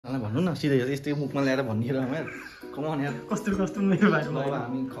भन्नु न सिधै यस्तै मुखमा ल्याएर भनिदिएर यार कमाउने यार कस्तो मेरो भाइ अब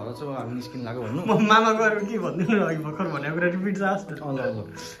हामी खरचो हामी निस्किन लाग्यो भन्नु म मामा गएर के भन्दिनु न अघि भर्खर भनेको कुरा रिपिट जास् ल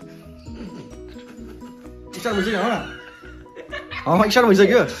स्टार्ट भइसक्यो स्टार्ट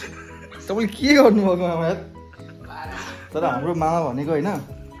भइसक्यो तपाईँले के गर्नुभएको मामा यार तर हाम्रो मामा भनेको होइन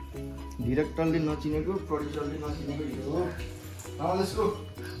डिरेक्टरले नचिनेको प्रड्युसरले नचिनेको हिरो हो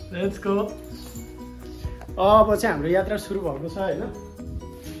लेट्स गो अब चाहिँ हाम्रो यात्रा सुरु भएको छ होइन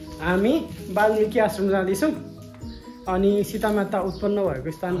हामी वाल्मिकी आश्रम जाँदैछौँ अनि सीतामाता उत्पन्न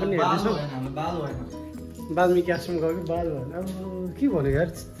भएको स्थान पनि हेर्दैछौँ वाल्मिकी आश्रम गयो कि बाल भन्यो अब के भन्यो यार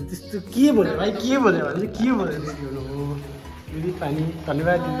त्यस्तो के भन्यो भाइ के भन्यो भने चाहिँ के भन्यो दिदी पानी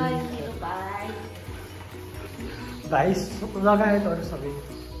धन्यवाद दिदी भाइ लगायत अरू सबै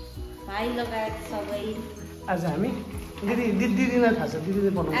आज हामी दिदीलाई थाहा छ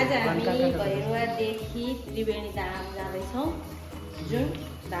दिदीले बनाउनु आज हामी भैरवादेखि त्रिवेणी धाम जाँदैछौँ जुन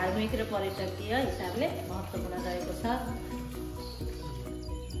धार्मिक र पर्यटकीय हिसाबले महत्त्वपूर्ण रहेको छ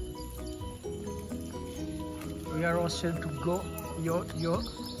We are all set to go. यो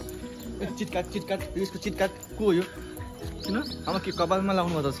चिटकाट यसको चिटकाट को हो यो किन अब के कपालमा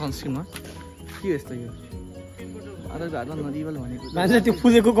लाउनु पर्छ सनस्क्रिनमा के यस्तो यो आधा नदीवाल भनेको मान्छे त्यो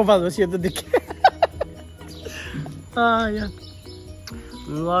फुलेको कपाल हो सेतो देखि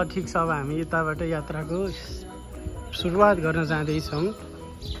ल ठिक छ अब हामी यताबाट यात्राको सुरुवात गर्न जाँदैछौँ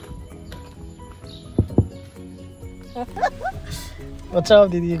What's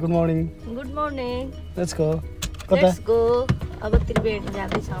up, Didi? Good morning. Good morning. Let's go. Let's go. अब त्रिवेणी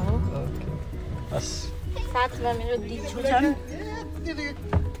जाँदैछौँ Okay. बस साथमा मेरो दिदी छन्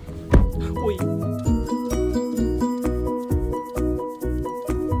ओइ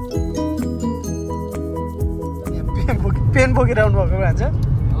पेन बोकेर आउनु भएको मान्छे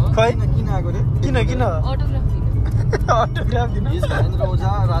खै किन आएको रे किन अटोग्राफ दिन महेन्द्र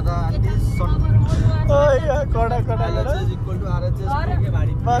ओझा राधा कडा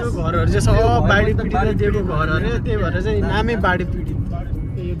घरहरू चाहिँ सब बाढी पीडित दिएको घर अरे त्यही भएर चाहिँ नामै बाढी पीडित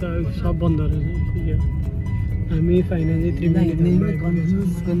यो त सब बन्द रहेछ हामी फाइनली त्रिवेणी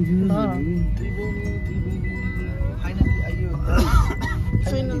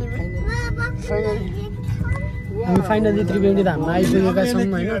हामी फाइनली त्रिवेणी धाममा आइपुगेका छौँ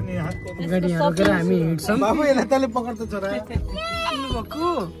होइन गाडी यहाँ रोकेर हामी हिँड्छौँ बाबु यसलाई तले पकड्छ छोरा भएको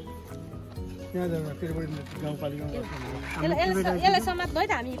यहाँ जाँदा त्रिवेणी गाउँपालिकामा यसलाई समात भयो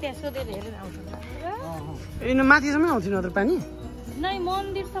त हामी त्यहाँ सोधेर हेरेर आउँछौँ यिनीहरू माथिसम्मै आउँथ्यो नत्र पानी नै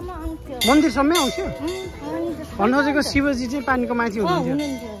मन्दिरसम्म आउँथ्यो मन्दिरसम्मै आउँथ्यो भन्नु खोजेको शिवजी चाहिँ पानीको माथि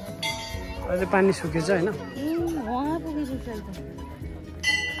हुनुहुन्थ्यो अहिले पानी सुकेछ होइन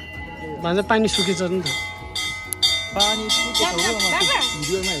भन्छ पानी सुकेछ नि त पानी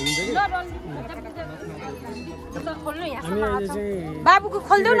हामी अहिले चाहिँ बाबुको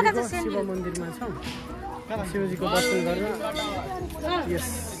खोल्देऊ न शिव मन्दिरमा छौँ शिवजीको दर्शन गरेर यस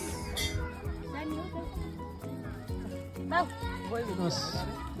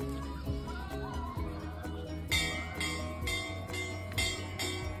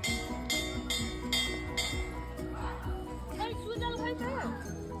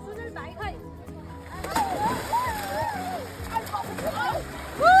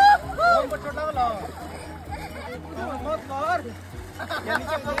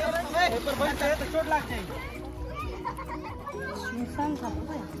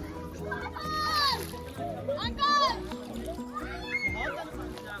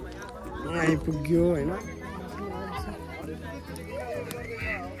आइपुग्यो होइन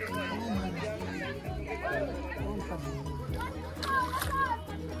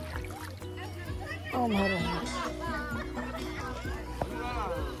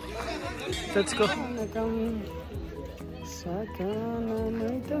Let's go.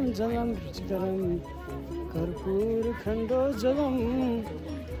 साकानामैतं जलं रुचिकरं कर्पूरखण्डोज्ज्वलं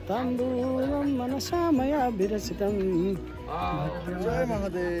ताम्बूलं मनसा मया विरचितं जय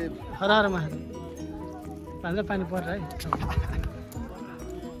महादेव हर हर महादेव भान्जा पानी पर्छ है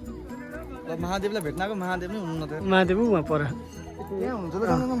महादेवलाई भेट्नको महादेव नै हुनु न त महादेव उहाँ पर यहाँ हुन्छ त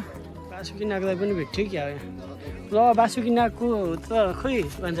बासुकी नागलाई पनि भेट्थ्यो क्या ल बासुकी नागको त खोइ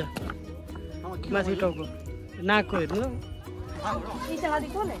भन्छ माथि टाउको नागको हेर्नु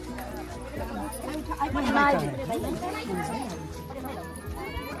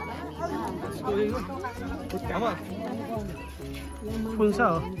फुल्छ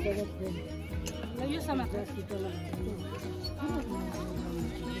हो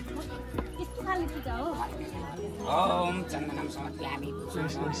ओम चन्दनम समर्पयामि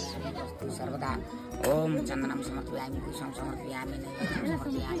सर्वदा ओम चन्दनम समर्पयामि कुसुम समर्पयामि नैवेद्यं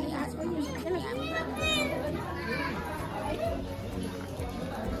समर्पयामि आचमनं समर्पयामि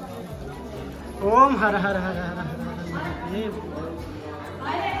ओम हर हर हर हर हर महादेव।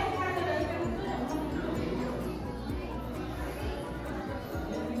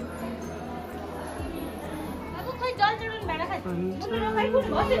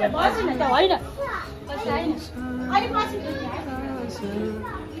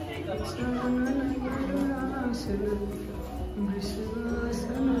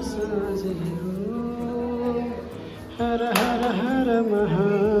 हर हर हर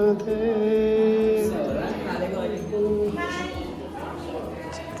महादेव।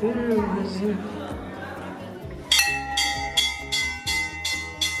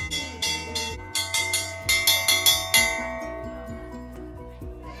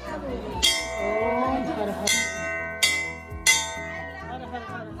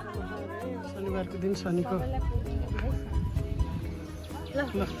 शनिबारको दिन शनिको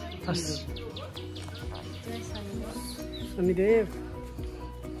शनिदेव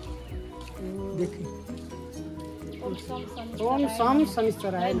देखि ओम सम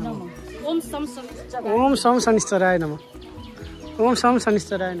शनिश्चराय नमः। ओम सम ओम सम शनिश्चराय नमः। ओम सम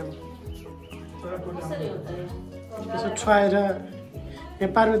शनिश्चराय नमः। यसो छुवाएर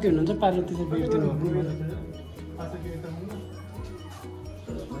यहाँ पार्वती हुनुहुन्छ, पार्वती चाहिँ भेटिदिनु भएको।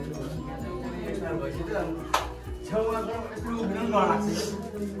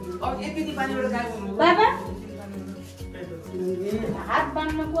 बाबा हात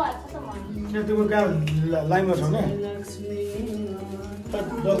बाँध्नको हात छ त मलाई। त्यो कहाँ लाइनमा छ नि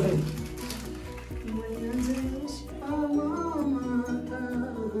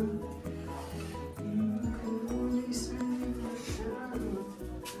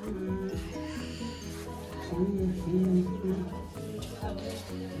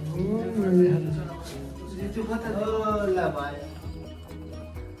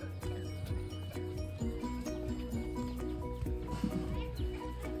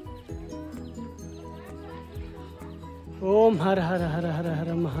ओम हर हर हर हर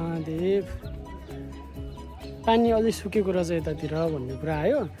हर महादेव। पानी अझै सुकेको रहेछ यतातिर भन्ने कुरा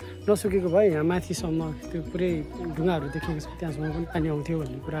आयो। नसुकेको भए यहाँ माथिसम्म त्यो पुरै ढुङ्गाहरू देखेको छ, त्यहाँसम्म पनि पानी आउँथ्यो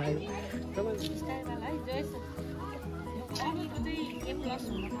भन्ने कुरा आयो।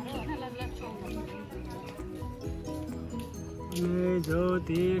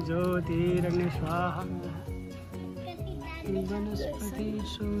 ज्योति ज्योतिरग्नि स्वाहा वनस्पति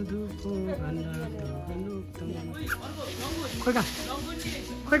शोधुको खोइ कहाँ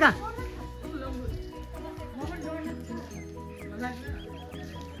खोइ कहाँ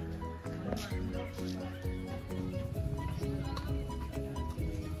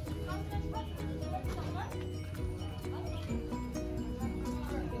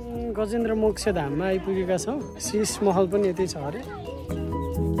गजेन्द्र मोक्ष धाममा आइपुगेका छौँ। शीश महल पनि यतै छ अरे।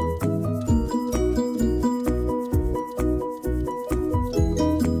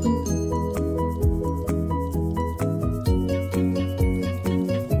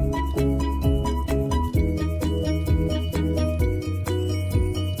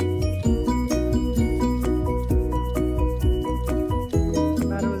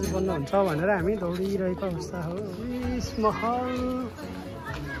 हुन्छ भनेर हामी दौडिरहेको अवस्था हो। महल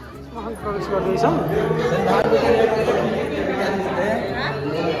महल प्रवेश गर्दैछौँ।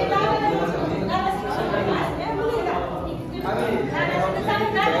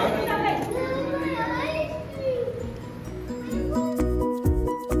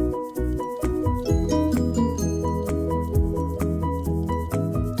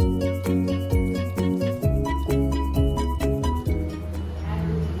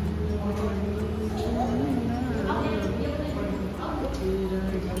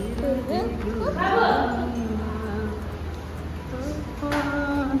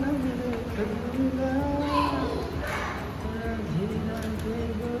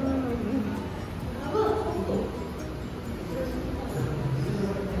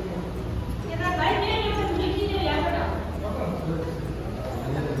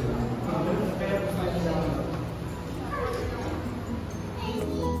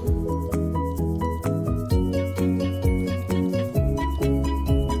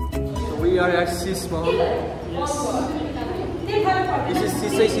 We are at Sis Mahal. Yes. This is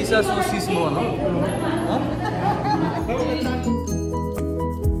Sisa Sisa so Sis Mahal, huh?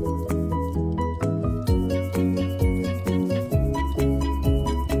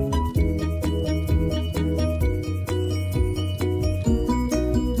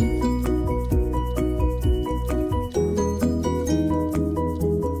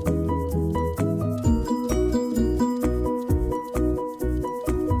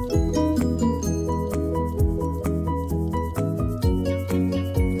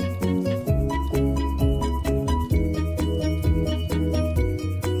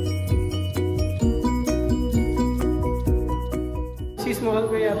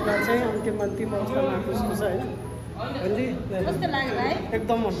 महलको यात्रा चाहिँ अन्तिम अवस्थामा आएको छ होइन कस्तो लाग्यो भाइ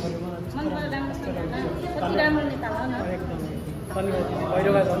एकदम मन पर्यो मलाई कति राम्रो नेपाल हो न एकदम धन्यवाद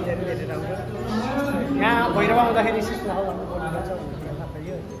भैरवा झन् धेरै राम्रो यहाँ भैरवा आउँदाखेरि शीश महल आउनुपर्ने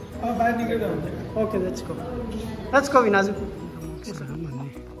रहेछ ओके लेट्स गो विनाजु भन्ने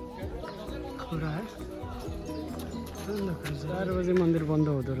कुरा 4 बजे मन्दिर बन्द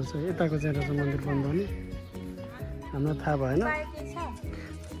हुँदो रहेछ यताको चाहिँ रहेछ मन्दिर बन्द हुने हामीलाई थाहा भएन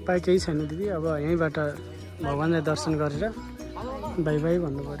उपाय केही छैन दिदी अब यहीँबाट भगवान्लाई दर्शन गरेर बाई बाई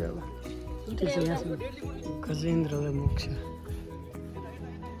भन्नु पऱ्यो अब ठिक छ यहाँसम्म गजेन्द्रलाई मोक्ष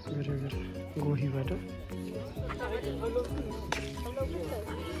गोहीबाट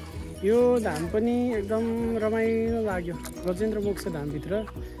यो धाम पनि एकदम रमाइलो लाग्यो गजेन्द्र मोक्ष धामभित्र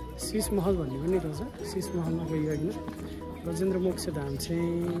शीश महल भन्ने पनि रहेछ शीश महलमा गइकन गजेन्द्र मोक्ष धाम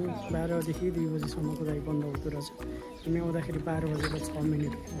चाहिँ 12 देखि 2 बजीसम्मको लागि बन्द हुँदो रहेछ हामी आउँदाखेरि 12 बजेर 6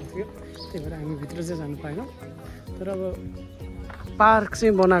 मिनट थियो त्यही भएर हामी भित्र चाहिँ जानु पाएनौँ तर अब पार्क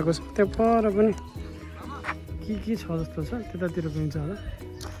चाहिँ बनाएको छ त्यहाँ पर पनि के छ जस्तो छ त्यतातिर पनि छ होला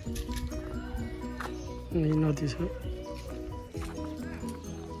यही नदी छ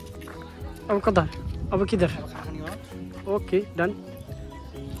अब कता अब किधर ओके डन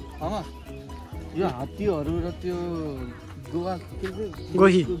यो हात्तीहरू र त्यो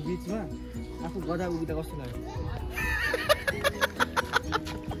गोहीको बिचमा आफू गधा उभिँदा कस्तो लाग्यो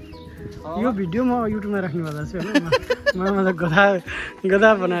यो भिडियो म युट्युबमा राख्नेवाला छु होइन मलाई गधा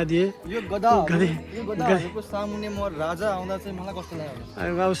बनाइदिए यो गधाहरूको सामुन्ने म राजा आउँदा चाहिँ मलाई कस्तो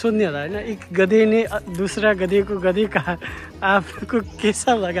लाग्यो अब सोध्ने होला होइन एक गधे ने दूसरा गधे को गधे कहा आपको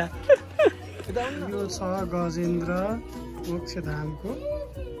कैसा लगा यो छ गजेन्द्र मोक्ष धामको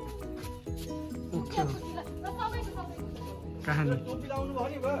मुख्य कहानी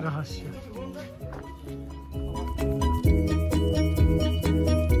रहस्य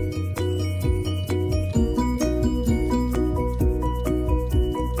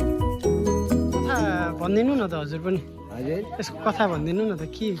भनिदिनु न त हजुर पनि हजुर यसको कथा भनिदिनु न त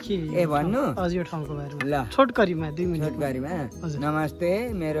के ए भन्नु हजुर यो ठाउँको बारेमा ल छोटकरीमा 2 मिनेट छोटकरीमा नमस्ते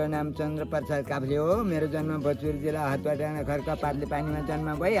मेरो नाम चन्द्र प्रसाद काफ्ले हो मेरो जन्म बचुर जिल्ला हतवाडाँडा खर्का पातले पानीमा जन्म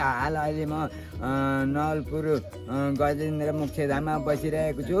भई हाल अहिले म नलपुर गजेन्द्र मोक्ष धाममा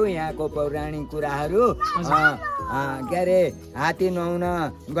बसिरहेको छु यहाँको पौराणिक कुराहरू के अरे हात्ती नुहाउन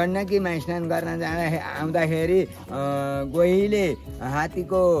गण्डकीमा स्नान गर्न आउँदाखेरि गोहीले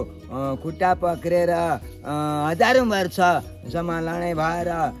हात्तीको खुट्टा पक्रेर हजारौँ वर्षसम्म लडाइँ भएर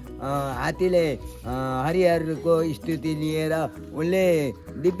हात्तीले हरिहरको स्तुति लिएर उसले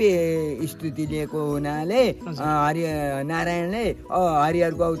दिव्य स्तुति लिएको हुनाले नारायणले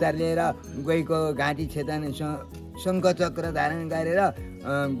हरिहरको अवतार लिएर गोहीको घाँटी छेदन शङ्खचक्र धारण गरेर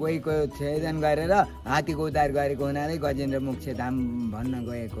गोहीको छेदन गरेर हात्तीको उद्धार गरेको हुनाले गजेन्द्र मोक्ष धाम भन्न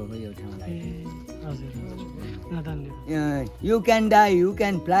गएको हो यो ठाउँलाई you can die you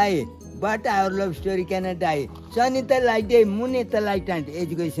can fly but our love story cannot die sun is the light day moon is the light and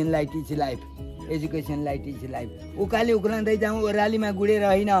education light is life education light is life उकाली उक्लाउँदै जाउँ ओह्रालीमा गुडेर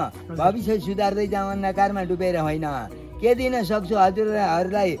होइन भविष्य सुधार्दै जाउँ अन्धकारमा डुबेर होइन के दिन सक्छु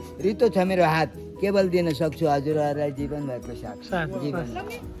हजुरहरूलाई रित्तो छ मेरो हात केवल दिन सक्छु हजुरहरूलाई जीवनभरको साथ जीवन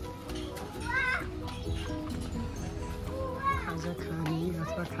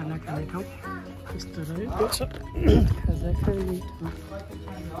खाना खाने ठाउँ यस्तो रहेको छ खाजा खाने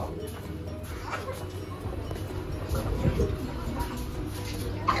ठाउँ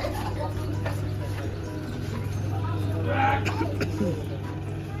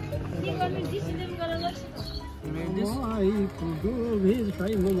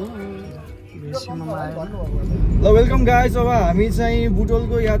ल वेलकम गाइस अब हामी चाहिँ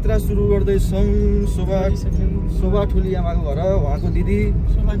बुटवलको यात्रा सुरु गर्दैछौँ शोभा ठुली आमाको घर उहाँको दिदी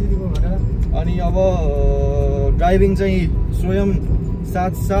शोभा दिदीको घर अनि अब ड्राइभिङ चाहिँ स्वयं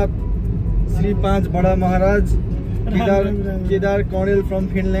साथ श्री 5 बडा महाराज केदार कर्णेल फ्रम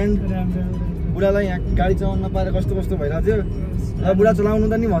फिनल्यान्ड बुढालाई यहाँ गाडी चलाउन नपाएर कस्तो भइरहेको थियो र बुढा चलाउनु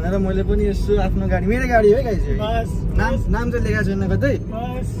त नि भनेर मैले पनि यसो आफ्नो गाडी मेरै गाडी है गाइस नाम चाहिँ लेखाएको छैन कतै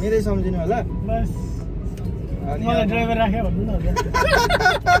मेरै सम्झिनु होला मलाई ड्राइभर राखे भन्नु न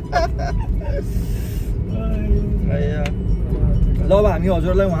ल अब हामी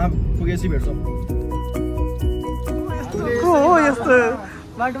हजुरलाई वहाँ पुगेपछि भेट्छौँ हो यस्तो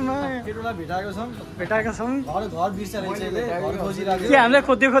बाटोमा केटोलाई भेटाएका छौँ घर बिर्सेर के हामीलाई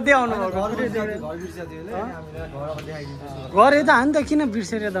खोज्दै आउनु भएको घर यता हानि त किन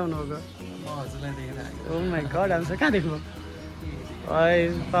बिर्सेर यता आउनु भएको ओ माई गड हामी कहाँ देख्नु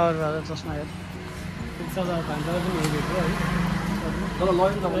पावर वाला चस्मा हेर भान्दा पनि हेरेको है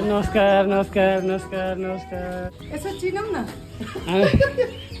नमस्कार नमस्कार नमस्कार नमस्कार यसो चिनौँ न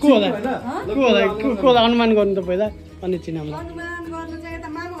को होला अनुमान गर्नु त पहिला अनि चिनाउनु अनुमान गर्नु चाहिँ यता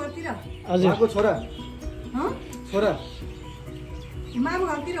मामु घरतिर हजुर छोरा छोरा मामु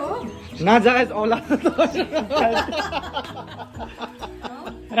घरतिर हो नाजायज औलाद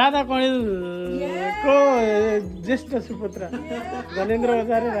राधा कणेलको ज्येष्ठ सुपुत्र गणेन्द्र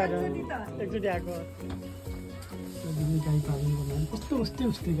ओझा र राधा एकचोटि आएको गाई पालन गर्नु कस्तो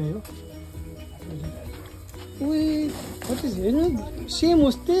उस्तै गाई हो उही कति हेर्नु सेम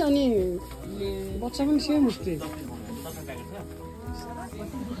उस्तै अनि बच्चा पनि सेम उस्तै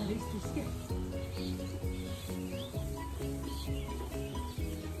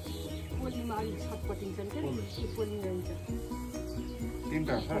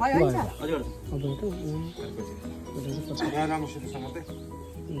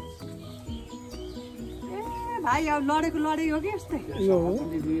भाइ अब लडेको लडे हो कि यस्तै यो हो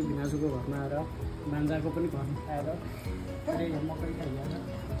भिनाजुको घरमा आएर भान्जाको पनि घरमा आएर मकै खाइहाल्छ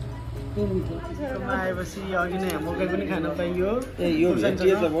आएपछि अघि नै मकै पनि खान पाइयो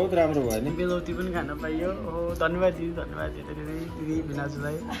बहुत राम्रो भयो नि बेलौती पनि खान पाइयो हो धन्यवाद धेरै दिदी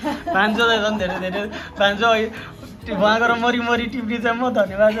भिनाजुलाई भान्जोलाई झन् धेरै भान्जो उहाँ गएर मरी टिप्री चाहिँ म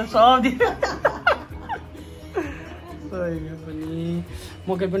धन्यवाद सब दिएँ पनि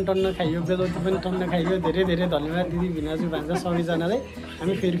मकै पनि टन्न खाइयो बेलौती पनि टन्न खाइयो धेरै धन्यवाद दिदी भिनाजु भान्जा सबैजनालाई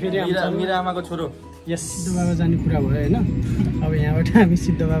हामी फेरि आउँछौँ मेरो आमाको छोरो यस सिद्ध बाबा जाने कुरा भयो होइन अब यहाँबाट हामी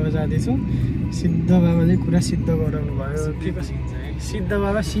सिद्ध बाबा जाँदैछौँ सिद्ध बाबाले कुरा सिद्ध गराउनु भयो के कसो सिद्ध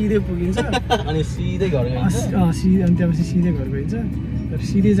बाबा सिधै पुगिन्छ अनि सिधै घर अनि त्यहाँपछि सिधै घर गइन्छ तर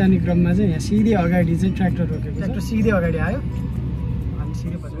सिधै जाने क्रममा चाहिँ यहाँ सिधै अगाडि चाहिँ ट्र्याक्टर रोकेको ट्र्याक्टर सिधै अगाडि आयो हामी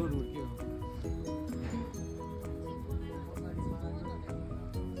सिधै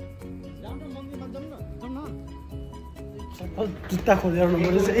जुत्ता खोलेर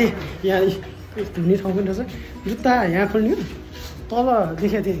आउनु ए यहाँ धुने ठाउँ पनि रहेछ जुत्ता यहाँ खोल्ने तल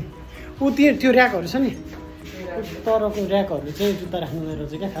देखेको थिएँ ऊ त्यो ऱ्याकहरू छ नि तरको ऱ्याकहरू चाहिँ जुत्ता राख्नुलाई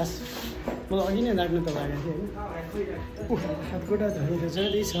रहेछ क्या खास मलाई अघि नै राख्नु त लागेको थियो होइन हातगोडा धोएर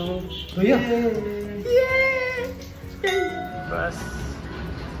जाँदैछ भयो बस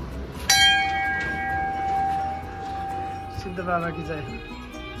सिद्ध बाबा कि चाहिँ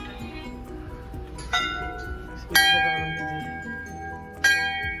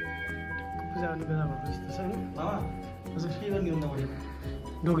पूजा गर्ने बेला भएको जस्तो छ होइन हजुर के गर्ने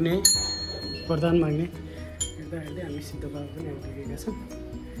ढोग्ने वरदान माग्ने हेर्दा हामी सिद्ध बाबा पनि आइपुगेका छौँ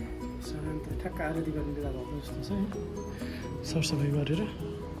अन्त ठ्याक्क आरती गर्ने बेला भएको जस्तो छ होइन सरसफाइ गरेर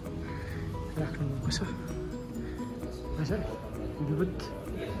राख्नुभएको छ हजुर विभूत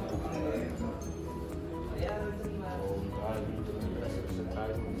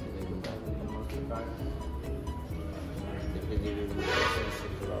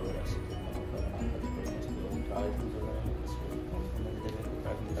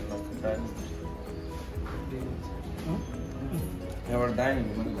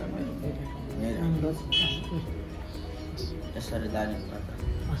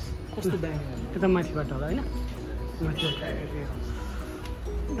कस्तो दाहिने यता माथिबाट होला होइन माथिबाट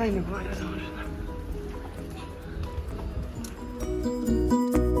दाहिने भएर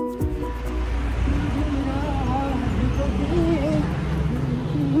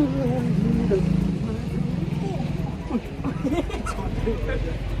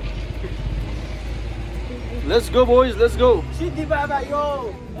Let's go boys, let's go. सिद्धि बाबा यो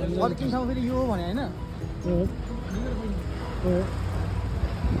अर्किङ ठाउँ फेरि यो भने हैन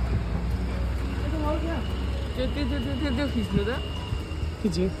त्यो खिच्नु त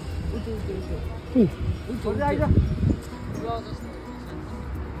खिच्यो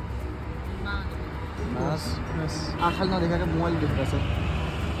आँखा नदेखाएको मोबाइल देख्दैछ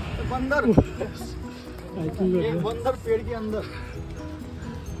बन्दर बन्दर पेड़ के अंदर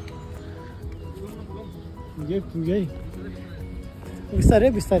पुगे बिस्तारै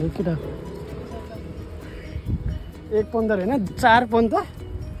केटा 1.15 होइन 4.15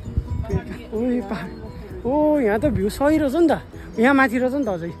 ओ यहाँ त भ्यू सही रहेछ नि त यहाँ माथि रहेछ नि त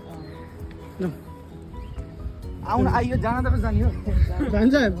अझै आउन आइयो जान त जाने हो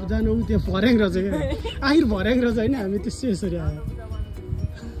जान्छ जानु त्यो भर्याङ रहेछ क्या आखिर भर्याङ रहेछ होइन हामी त्यसै यसरी आयो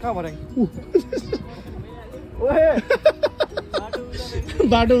कहाँ भर्याङ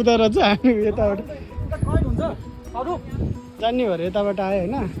बाटो उता रहेछ हामी यताबाट जान्ने भएर यताबाट आयो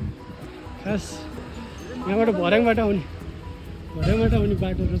होइन खास यहाँबाट भर्याङबाट आउने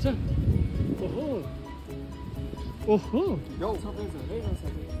बाटो रहेछ ओहो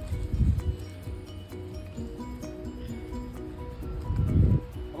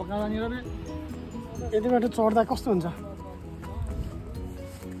यतिबाट चढ्दा कस्तो हुन्छ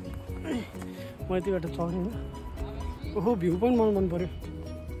म यतिबाट चढेँ ओहो भ्यू पनि मलाई मन पर्यो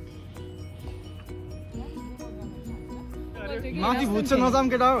माथि भुट्छ नजाम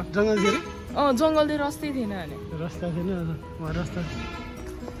केटा हो जङ्गलतिर जङ्गलतिर रस्तै थिएन भने रस्ता थिएन वहाँ रस्ता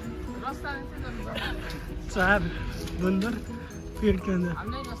चार बन्दर पेट के अंदर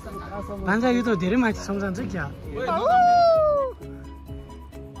भान्जा यो त धेरै माथिसम्म जान्छ क्या है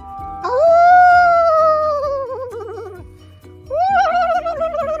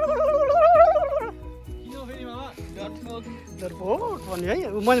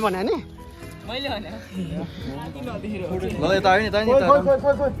मैले भने नि ल यता आयो नि त नि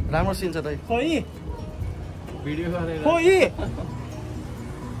राम्रो सिन छ त खोइ भिडियो गरेर खोइ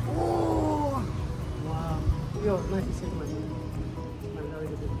यो माथि सेटमा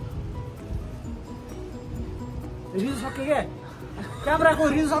रिल सक्यो के क्यामेराको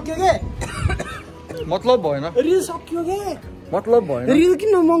रिल सक्यो के मतलब भएन रिल सक्यो के मतलब भएन रिल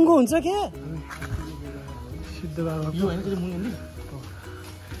किन महँगो हुन्छ के सिद्ध बाबा यो हैन कि मुनि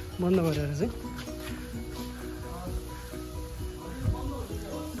बन्द गरेर चाहिँ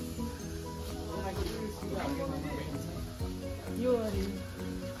यो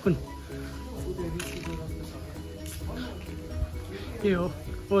कुन के हो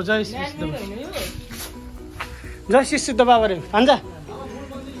ओ जय श्री सिद्ध बाबा रे भन्छ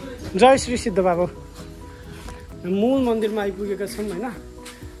जय श्री सिद्ध बाबा मूल मन्दिरमा आइपुगेका छौँ होइन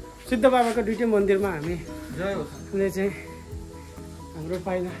सिद्ध बाबाको दुईटै मन्दिरमा हामीले चाहिँ हाम्रो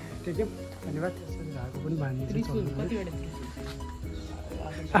पाइला टेक्यौँ धन्यवाद धागो पनि बाँधिदिन्छ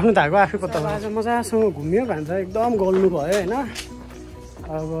आफ्नो धागो आफै पत्ता आज मजासँग घुम्यो भन्छ एकदम गल्नु भयो होइन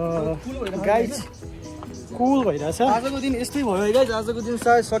अब गाइज कुल भइरहेछ आजको दिन यस्तै भयो है गाइज आजको दिन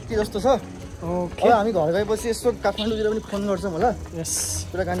सायद सकिए जस्तो छ ओके हामी घर गएपछि यसो काठमाडौँतिर पनि फोन गर्छौँ होला यस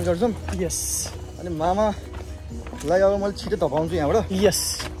कुराकानी गर्छौँ यस अनि मामालाई अब मैले छिटो धपाउँछु यहाँबाट यस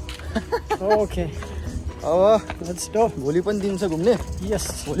ओके अब लेट्स डो भोलि पनि दिन छ घुम्ने यस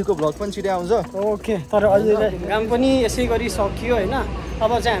भोलिको भ्लग पनि छिटै आउँछ ओके तर अहिले काम पनि यसै गरी सकियो होइन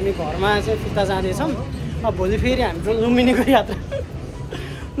अब चाहिँ हामी घरमा चाहिँ फिर्ता जाँदैछौँ अब भोलि फेरि हाम्रो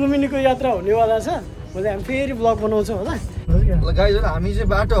लुम्बिनीको यात्रा हुनेवाला छ भोलि हामी फेरि ब्लग बनाउँछौँ होला ल गाइजहरू हामी चाहिँ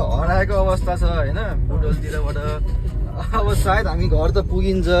बाटो हराएको अवस्था छ होइन बुटवलतिरबाट अब सायद हामी घर त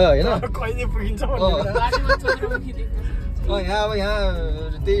पुगिन्छ होइन कहिले पुगिन्छ यहाँ अब यहाँ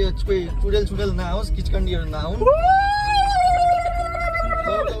त्यही कोही चुडेल नआओस् किचकन्डीहरू नआउन्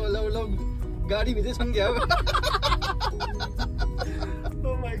ल गाडीभित्रै छन् क्या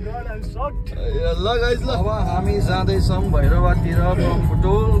ल गाइज ल अब हामी जाँदैछौँ भैरवातिर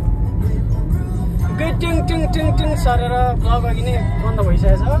बुटवल टिङ टिङ टिङ टिङ सरेर ब्लग अघि नै बन्द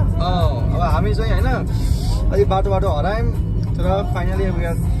भइसकेको छ अब हामी चाहिँ होइन अलिक बाटो हरायौँ तर finally we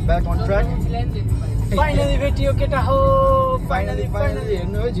are back on track finally भेटियो केटा हो फाइनली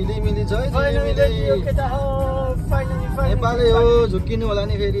हेर्नु है झिलिमिली छ फाइनली भेटियो केटा हो फाइनली नेपालै हो झुक्किनु होला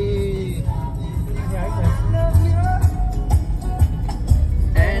नि फेरि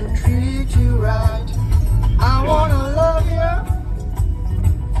And treat you right I wanna love you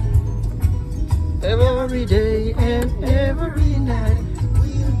Every day and every night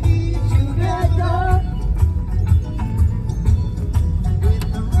We'll be together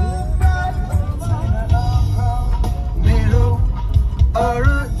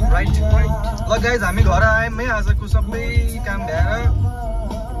ल गाइज हामी घर आयौँ है आजको सबै काम भ्याएर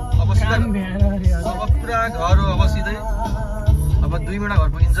अब पुरा घर हो अब सिधै अब 2 मिनट घर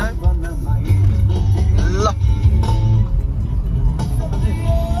पुगिन्छ ल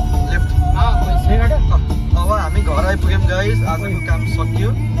लेफ्ट अब हामी घर आइपुग्यौँ गाइज आजको काम सकियो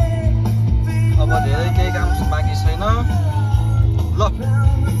अब धेरै केही काम बाँकी छैन ल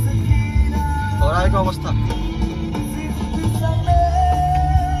घर आएको अवस्था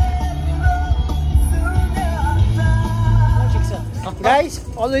Guys,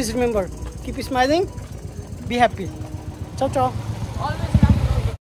 always remember, keep smiling, be happy. Ciao, ciao.